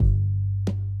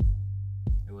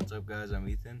What's up, guys? I'm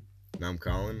Ethan. And I'm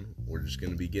Colin. We're just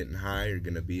going to be getting high or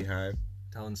going to be high.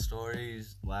 Telling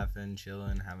stories, laughing,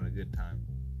 chilling, having a good time.